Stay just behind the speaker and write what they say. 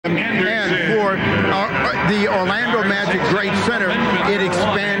And for the Orlando Magic great center, it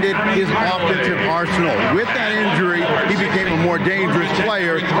expanded his offensive arsenal. With that injury, he became a more dangerous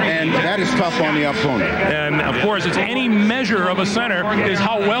player, and that is tough on the opponent. And, of course, it's any measure of a center is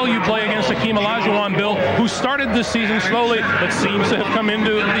how well you play against Hakeem Olajuwon, Bill, who started this season slowly, but seems to have come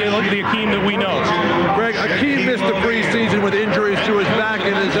into the Hakeem that we know. Greg, Hakeem missed the preseason with injuries to his back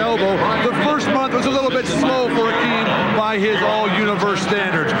and his elbow. The first month was a little bit slow for Hakeem by his all-universe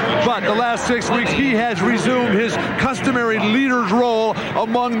standards. But the last 6 weeks, he has resumed his customary leader's role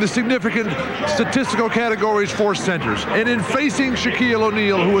among the significant statistical categories for centers. And in facing Shaquille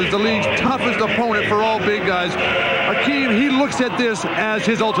O'Neal, who is the league's toughest opponent for all big guys, Hakeem, he looks at this as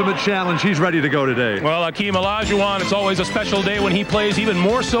his ultimate challenge. He's ready to go today. Well, Hakeem Olajuwon, it's always a special day when he plays, even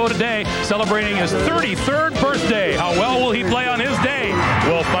more so today, celebrating his 33rd birthday. How well will he play on his day?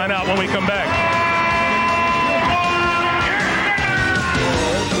 We'll find out when we come back.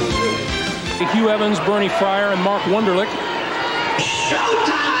 Hugh Evans, Bernie Fryer, and Mark Wunderlich.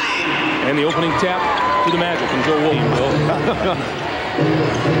 Showtime! And the opening tap to the Magic and Joe Williams.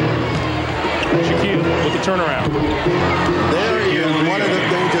 Shaquille with the turnaround. There he is, one of the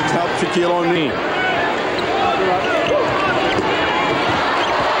things that's helped Shaquille O'Neal.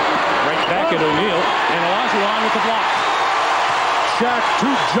 Right back at O'Neal, and Olajuwon with the block. Shaq,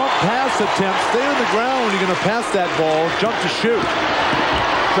 2 jump pass attempts. Stay on the ground when you're going to pass that ball. Jump to shoot.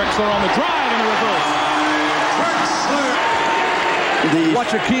 Drexler on the drive and the reverse. Drexler!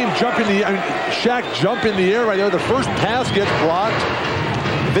 Watch Hakeem jump in the Shaq jump in the air right there. The first pass gets blocked.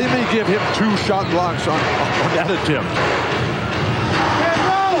 They may give him 2 shot blocks on that attempt.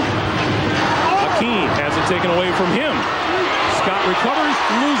 Hakeem has it taken away from him. Scott recovers,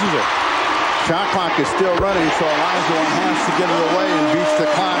 loses it. Shot clock is still running, so Olajuwon has to get it away and beats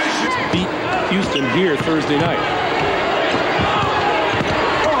the clock. Beat Houston here Thursday night.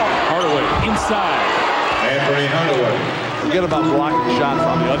 Hardaway inside. Anthony Hardaway. Forget about blocking shots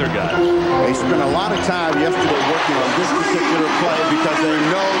on the other guys. They spent a lot of time yesterday working on this particular play because they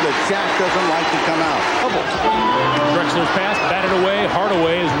know that Shaq doesn't like to come out. Drexler's pass batted away.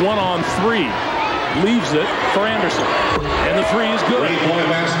 Hardaway is 1-on-3. Leaves it for Anderson. And the 3 is good. 3-point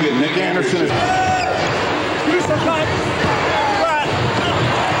basket. Nick Anderson.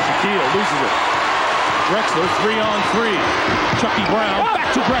 Shaquille loses it. Drexler 3-on-3. Chucky Brown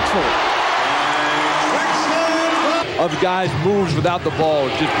back to Drexler. Of guys moves without the ball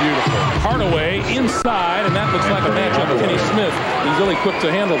is just beautiful. Hardaway inside, and that looks like a matchup with Kenny Smith. He's really quick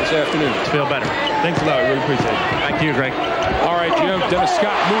to handle this afternoon. Feel better. Thanks a lot. I really appreciate it. Thank you, Greg. All right, Jim. Dennis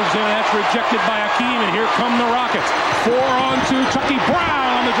Scott moves in. That's rejected by Hakeem, and here come the Rockets. 4-on-2. Chucky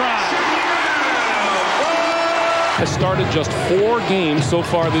Brown on the drive. Has started just 4 games so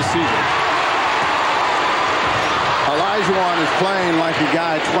far this season. Olajuwon is playing like a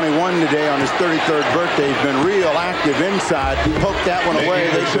guy 21 today on his 33rd birthday. He's been real active inside. He poked that one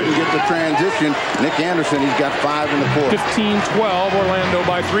away. They couldn't get the transition. Nick Anderson, he's got 5 in the fourth. 15-12, Orlando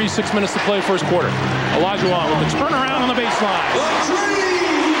by 3. 6 minutes to play first quarter. Olajuwon with the turnaround on the baseline.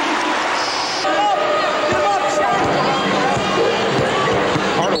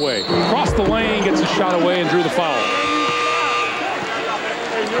 Hardaway crossed the lane, gets a shot away, and drew the foul.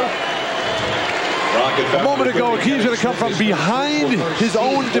 A moment ago, Hakeem's going to come from behind his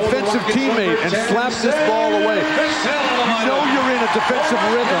own defensive teammate and slap this ball away. You know you're in a defensive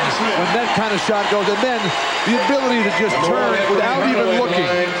rhythm when that kind of shot goes. And then the ability to just turn without even looking.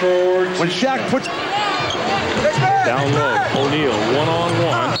 When Shaq puts... Down low, O'Neal,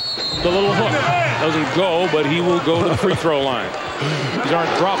 1-on-1. The little hook doesn't go, but he will go to the free throw line. These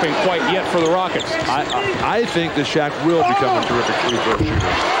aren't dropping quite yet for the Rockets. I think that Shaq will become a terrific free throw shooter.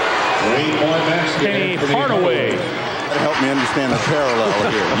 Kenny Hardaway. Help me understand the parallel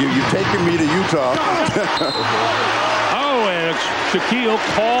here. You've taken me to Utah. Oh, and Shaquille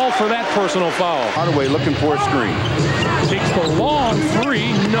called for that personal foul. Hardaway looking for a screen. Takes the long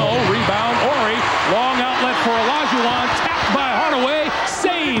 3. No. Rebound. Ori. Long outlet for Olajuwon. Tapped by Hardaway.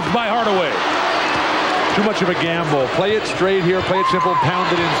 Saved by Hardaway. Too much of a gamble. Play it straight here. Play it simple.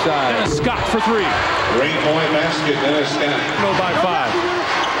 Pound it inside. Dennis Scott for 3. 3-point basket. Dennis Scott. No by 5.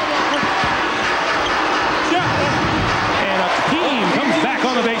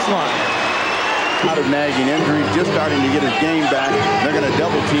 On the baseline. Out of nagging injuries, just starting to get his game back. They're going to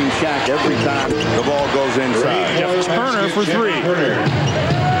double team Shaq every time the ball goes inside. Jeff Turner for 3.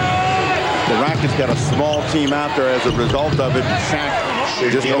 The Rockets got a small team out there as a result of it. Shaq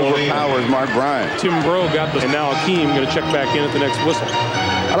just overpowers Mark Bryant. Tim Bro got this, and now Hakeem going to check back in at the next whistle.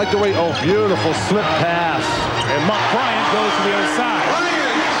 I like the way, beautiful slip pass. And Mark Bryant goes to the other side.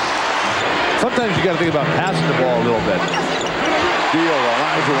 Sometimes you got to think about passing the ball a little bit. steal,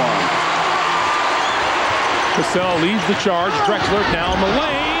 Olajuwon. Cassell leads the charge. Drexler down the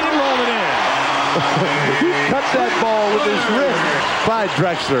lane and rolled it in. He cut that ball with his wrist. By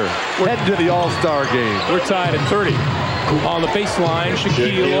Drexler. Heading to the All-Star game. We're tied at 30. On the baseline,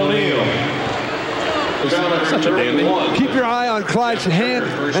 Shaquille O'Neal. Such a dandy. Keep your eye on Clyde's hand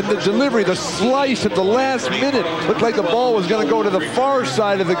and the delivery, the slice at the last minute. Looked like the ball was going to go to the far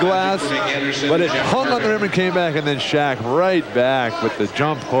side of the glass, but it hung on the rim and came back, and then Shaq right back with the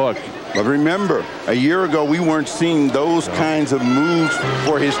jump hook. But remember, a year ago, we weren't seeing those kinds of moves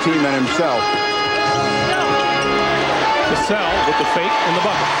for his team and himself. Cassell with the fake in the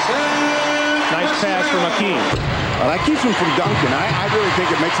bucket. Nice pass from Hakeem. Well, that keeps him from dunking. I really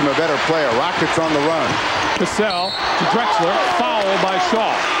think it makes him a better player. Rockets on the run. Cassell to Drexler, fouled by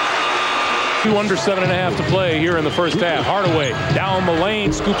Shaw. 2 under 7.5 to play here in the first half. Hardaway down the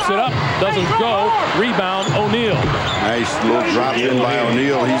lane, scoops it up, doesn't go. Rebound, O'Neal. Nice little drop in by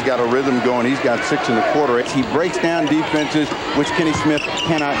O'Neal. He's got a rhythm going. He's got 6 1/4. He breaks down defenses, which Kenny Smith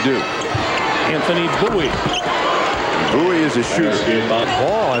cannot do. Anthony Bowie. Bowie is a shooter.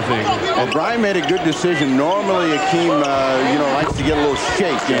 Ball, I think. Well, Brian made a good decision. Normally, Hakeem, likes to get a little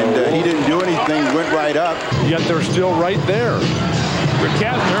shake, and he didn't do anything. Went right up. Yet they're still right there. Rick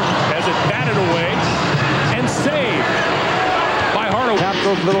Kasner has it batted away and saved by Hardaway. Tap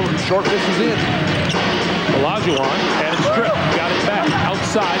those little short misses in. Olajuwon had it stripped, got it back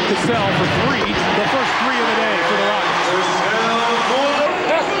outside. Cassell for 3, the first 3 of the day for the Rockets.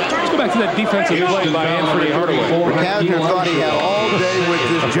 Let's go back to that defensive play by Anthony Hardaway. Kasner thought he had all day with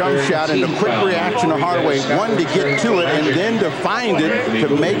this jump shot, and the quick reaction of Hardaway, one to get to it and then to find it to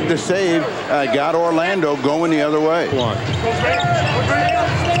make the save, got Orlando going the other way.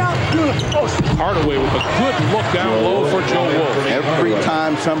 Hardaway with a good look down low for Joe Wolf. Every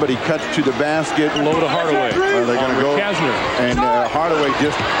time somebody cuts to the basket, Low to Hardaway. they're going to go. Kasner. And Hardaway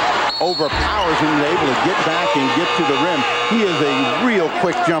just overpowers him, able to get back and get to the rim. He is a real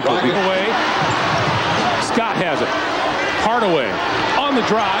quick jumper. Away. Scott has it. Hardaway on the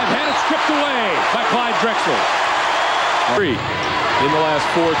drive, had it stripped away by Clyde Drexler. 3 in the last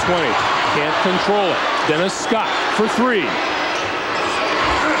 4:20. Can't control it. Dennis Scott for 3.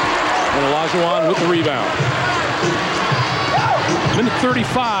 And Olajuwon with the rebound. Minute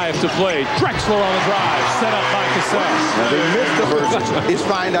 35 to play. Drexler on the drive, set up by Cassell. Now they missed the versus. It's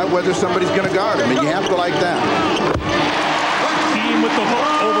find out whether somebody's going to guard him, and you have to like that. Team with the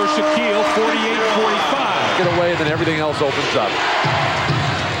hook over Shaquille, 48-45. Get away, and then everything else opens up.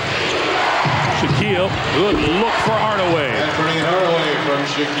 Shaquille, good look for Hardaway. Hardaway from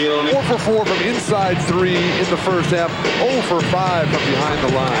Shaquille. 4 for 4 from inside 3 in the first half. 0 for 5 from behind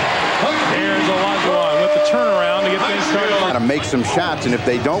the line. There's Olajuwon with the turnaround to get things started. Got to make some shots, and if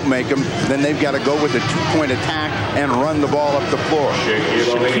they don't make them, then they've got to go with a 2-point attack and run the ball up the floor.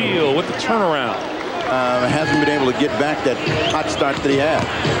 Shaquille with the turnaround. Hasn't been able to get back that hot start that he had.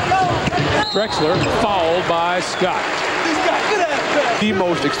 Drexler fouled by Scott. The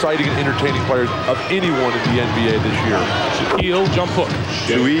most exciting and entertaining players of anyone in the NBA this year. Shaquille jump hook.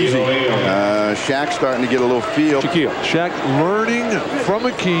 Too easy. Shaq starting to get a little feel. Shaquille. Shaq learning from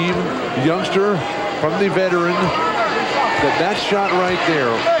Hakeem, youngster from the veteran, that shot right there,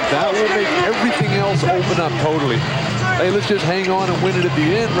 that will make everything else open up totally. Hey, let's just hang on and win it at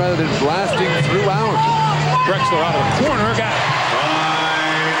the end rather than blasting throughout. Drexler out of the corner, got it.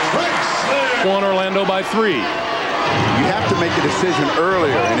 Won Orlando by 3. You have to make a decision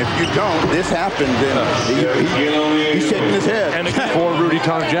earlier, and if you don't, this happens, and he's shaking his head. And again, For Rudy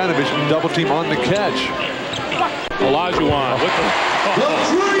Tomjanovich, double team on the catch. Olajuwon with the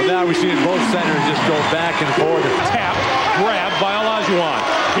But now we see both centers just go back and forth. tap, grab by Olajuwon.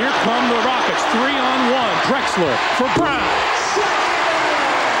 Here come the Rockets, 3-on-1. Drexler for Brown.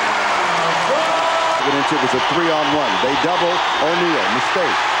 It was a 3-on-1. They double O'Neal.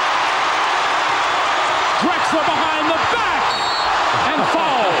 Mistake. Drexler behind the back and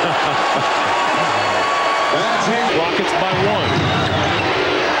foul. Rockets by 1.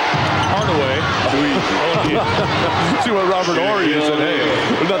 Hardaway. See what Robert Horry said. Hey,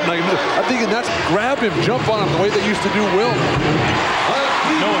 nothing like this. I'm thinking that's grab him, jump on him the way they used to do Will.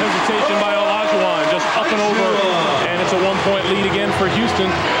 No hesitation by Olajuwon, just up and over, and it's a 1-point lead again for Houston.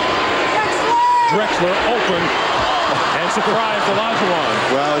 Drexler open and surprised Olajuwon.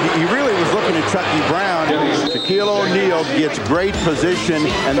 Well, he really was looking at Chucky Brown. Shaquille O'Neal gets great position,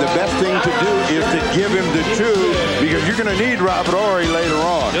 and the best thing to do is to give him the 2, because you're going to need Robert Horry later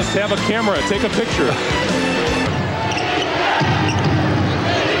on. Just have a camera, take a picture.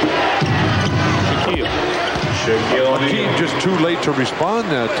 Shaquille. Hakeem just too late to respond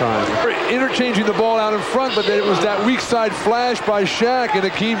that time. Interchanging the ball out in front, but then it was that weak side flash by Shaq, and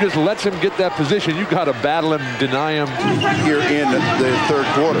Hakeem just lets him get that position. You got to battle him, deny him. Here in the third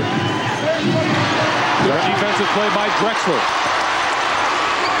quarter. Defensive play by Drexler.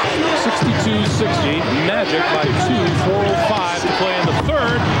 62-60, Magic by 2, 4:05 to play in the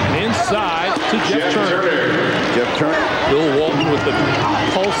third, and inside to Jeff Turner. Jeff Turner. Bill Walton with the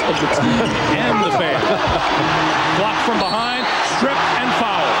pulse of the team and the fan. Block from behind, strip and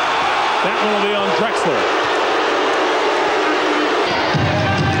foul. That one will be on Drexler.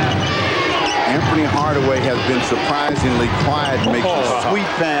 Anthony Hardaway has been surprisingly quiet, makes a sweet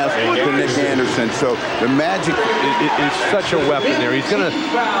pass to Nick Anderson. So the Magic is such a weapon there. He's going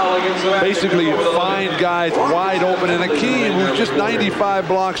to basically find guys wide open. And Hakeem, who's just 95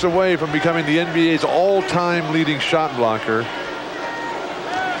 blocks away from becoming the NBA's all-time leading shot blocker,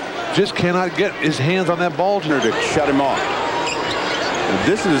 just cannot get his hands on that ball to shut him off.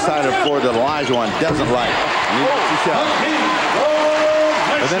 This is the side of the floor that Olajuwon doesn't like. He needs to shot.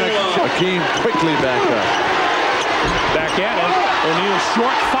 And then Hakeem quickly back up. Back at it. O'Neal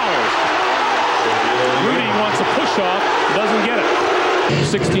short fouls. Rudy wants a push-off. Doesn't get it.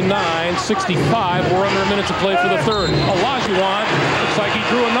 69-65. We're under a minute to play for the third. Olajuwon looks like he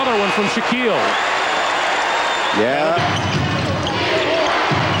drew another one from Shaquille. Yeah.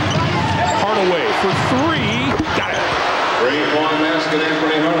 Hardaway for three. Got it. Three-point basket,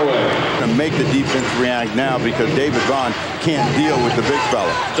 Anthony Hardaway. To make the defense react now because David Vaughn can't deal with the big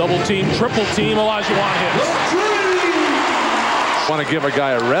fella. Double team, triple team, Olajuwon hits. Want to give a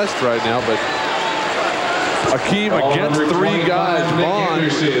guy a rest right now, but Hakeem against three guys. Vaughn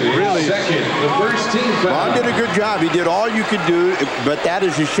really. Vaughn did a good job. He did all you could do, but that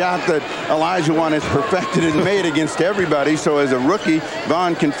is a shot that Olajuwon has perfected and made against everybody. So as a rookie,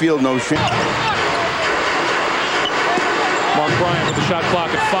 Vaughn can feel no shame. Mark Bryant with the shot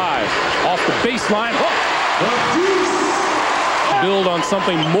clock at 5. Off the baseline. Build on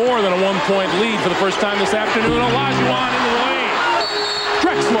something more than a one-point lead for the first time this afternoon. Olajuwon into the lane.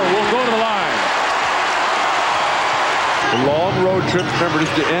 Drexler will go to the line. A long road trip. Remember, this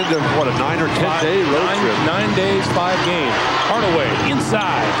is the end of, what, a 9 or 10-day road trip. 9 days, 5 games. Hardaway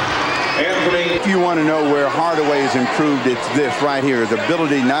inside. If you want to know where Hardaway has improved, it's this right here. His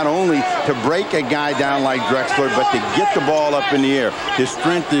ability not only to break a guy down like Drexler, but to get the ball up in the air. His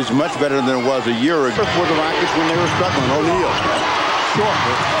strength is much better than it was a year ago for the Rockets when they were struggling. O'Neal. Short.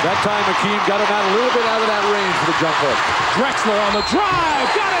 That time Hakeem got him out a little bit out of that range for the jump hook. Drexler on the drive.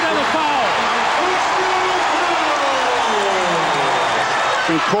 Got it on the foul.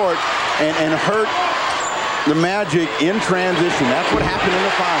 In court and hurt the Magic in transition. That's what happened in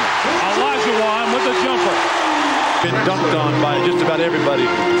the final. Olajuwon with the jumper. Been dunked on by just about everybody.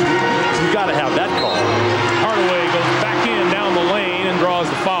 You got to have that call. Hardaway goes back in down the lane and draws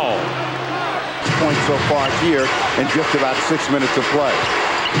the foul. Points so far here in just about 6 minutes of play.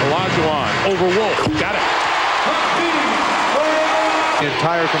 Olajuwon over Wolf. Got it. The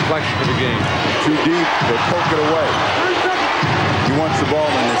entire complexion of the game. Too deep. They poke it away. He wants the ball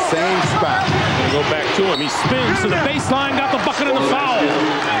in the same spot. Gonna go back to him. He spins to the baseline, got the bucket and the foul.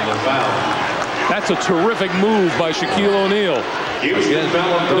 That's a terrific move by Shaquille O'Neal.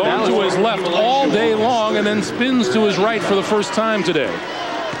 Going to his left all day long and then spins to his right for the first time today.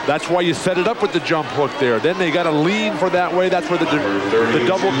 That's why you set it up with the jump hook there. Then they got to lean for that way. That's where the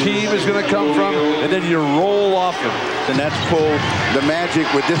double team is going to come from. And then you roll off him. And that's pulled the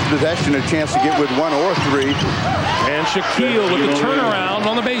Magic with this possession a chance to get with 1 or 3. And Shaquille with the turnaround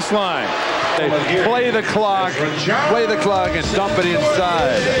on the baseline. They play the clock and dump it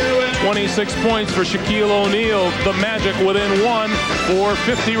inside. 26 points for Shaquille O'Neal. The Magic within 1,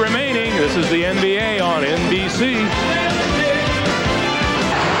 4:50 remaining. This is the NBA on NBC.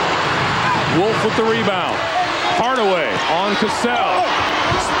 Wolf with the rebound. Hardaway on Cassell.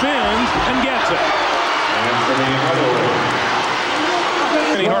 Spins and gets it.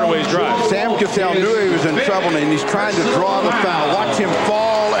 Anthony Hardaway's drive. Sam Cassell knew he was in trouble and he's trying to draw the foul. Watch him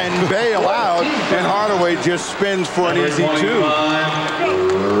fall and bail out, and Hardaway just spins for an easy 2.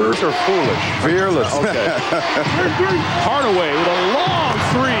 Or foolish. Fearless. Okay. Hardaway with a long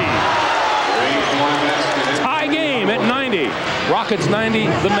 3. Tie game at 90. Rockets 90,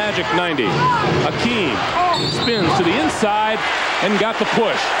 the Magic 90. Hakeem spins to the inside and got the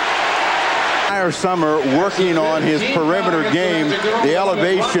push. Entire summer working on his perimeter game, the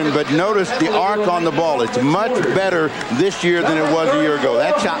elevation, but notice the arc on the ball. It's much better this year than it was a year ago.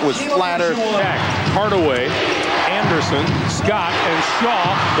 That shot was flatter. Hardaway, Anderson, Scott, and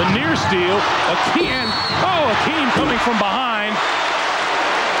Shaw, the near steal. Hakeem coming from behind.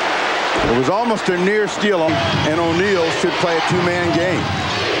 It was almost a near steal, and O'Neal should play a two-man game.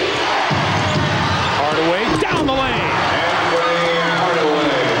 Hardaway down the lane.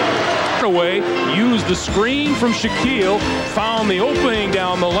 Hardaway used the screen from Shaquille, found the opening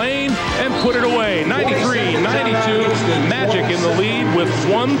down the lane, and put it away. 93-92, Magic in the lead with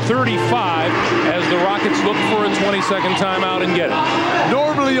 1:35 as the Rockets look for a 20-second timeout and get it.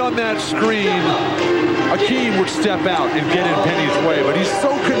 Normally on that screen, Akeem would step out and get in Penny's way, but he's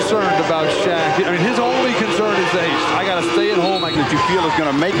so concerned about Shaq. I mean, his only concern is that I got to stay at home. That you feel is going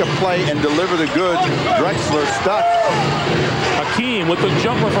to make a play and deliver the goods. Drexler stuck. Akeem with the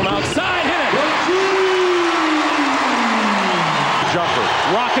jumper from outside, hit it. Jumper.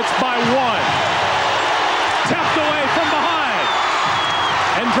 Rockets by 1. Tapped away from behind.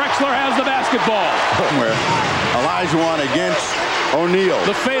 And Drexler has the basketball. Olajuwon against O'Neal.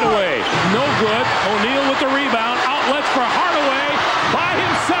 The fadeaway, no good. O'Neal with the rebound. Outlets for Hardaway by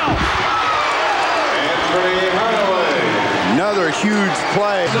himself. Another huge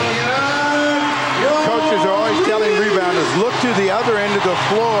play. Coaches are always telling rebounders, look to the other end of the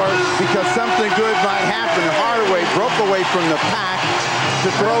floor because something good might happen. Hardaway broke away from the pack to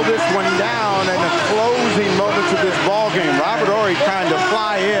throw this one down in the closing moments of this ball game. Robert Horry trying to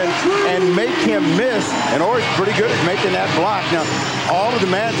fly in and make him miss, and Horry's pretty good at making that block. Now, all of the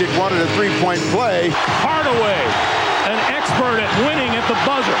Magic wanted a three-point play. Hardaway, an expert at winning at the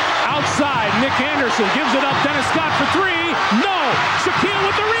buzzer. Outside, Nick Anderson gives it up. Dennis Scott for 3. No! Shaquille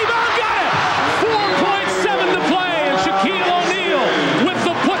with the rebound, got it! 4.7 to play, and Shaquille O'Neal with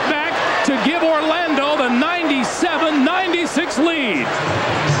the putback to give Orlando the 97-96 lead.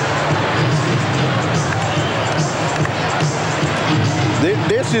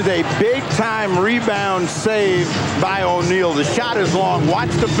 This is a big-time rebound save by O'Neal. The shot is long. Watch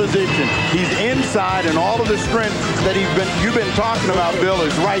the position. He's inside, and all of the strength that you've been talking about, Bill,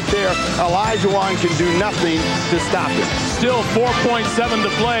 is right there. Olajuwon can do nothing to stop it. Still 4.7 to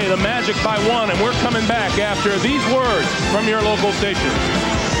play. The Magic by 1, and we're coming back after these words from your local station.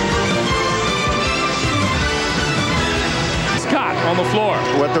 Scott on the floor.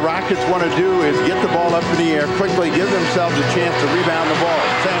 What the Rockets want to do is get the ball up in the air quickly, give themselves a chance to rebound the ball.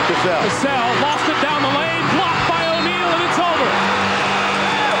 Sam Cassell. Cassell lost it down the lane, blocked by O'Neal, and it's over.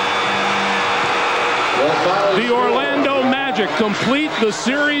 The Orlando Magic complete the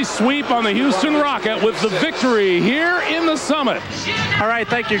series sweep on the Houston Rocket with the victory here in the Summit. All right,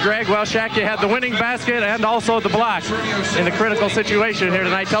 thank you, Greg. Well, Shaq, you had the winning basket and also the block in a critical situation here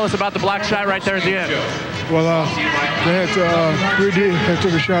tonight. Tell us about the block shot right there at the end. Well, they had 3D. They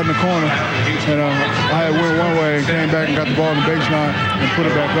took a shot in the corner, and I had went one way and came back and got the ball in the baseline and put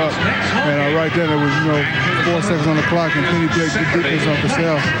it back up. And right then, there was 4 seconds on the clock, and Penny played good defense on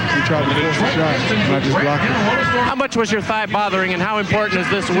Cassell. He tried to force a shot, and I just blocked it. How much was your thigh bothering, and how important is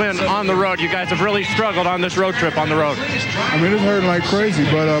this win on the road? You guys have really struggled on this road trip on the road. I mean, it's hurting like crazy,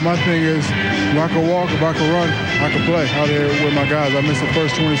 but my thing is, if I could walk, if I could run, I could play out there with my guys. I missed the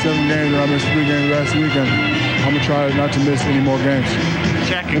first 27 games, and I missed 3 games last weekend. I'm going to try not to miss any more games.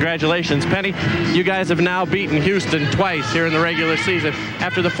 Shaq, congratulations. Penny, you guys have now beaten Houston twice here in the regular season.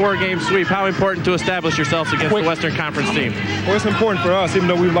 After the 4-game sweep, how important to establish yourselves against the Western Conference team? Well, it's important for us, even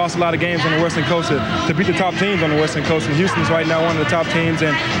though we've lost a lot of games on the Western Coast, to beat the top teams on the Western Coast. And Houston's right now one of the top teams,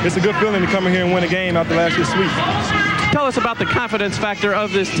 and it's a good feeling to come in here and win a game after last year's sweep. Tell us about the confidence factor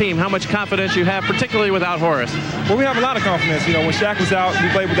of this team, how much confidence you have, particularly without Horace. Well, we have a lot of confidence. When Shaq was out, we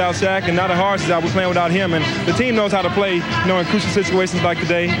played without Shaq, and now that Horace is out, we're playing without him. And the team knows how to play, in crucial situations like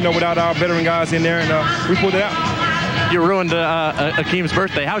today, without our veteran guys in there, and we pulled it out. You ruined Akeem's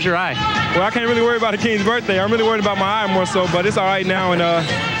birthday. How's your eye? Well, I can't really worry about Akeem's birthday. I'm really worried about my eye more so, but it's all right now, and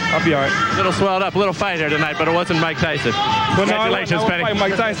I'll be all right. A little swelled up, a little fight here tonight, but it wasn't Mike Tyson. Congratulations, Penny.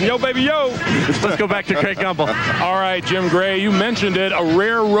 Mike Tyson. Yo, baby, yo. Let's go back to Craig Gumbel. All right, Jim Gray, you mentioned it, a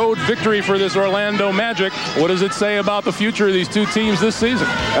rare road victory for this Orlando Magic. What does it say about the future of these two teams this season?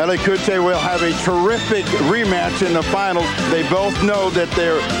 Well, they could say we'll have a terrific rematch in the finals. They both know that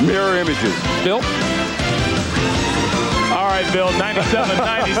they're mirror images. Bill? All right, Bill,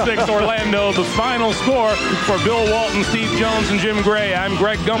 97-96 Orlando, the final score for Bill Walton, Steve Jones, and Jim Gray. I'm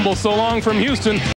Greg Gumbel. So long from Houston.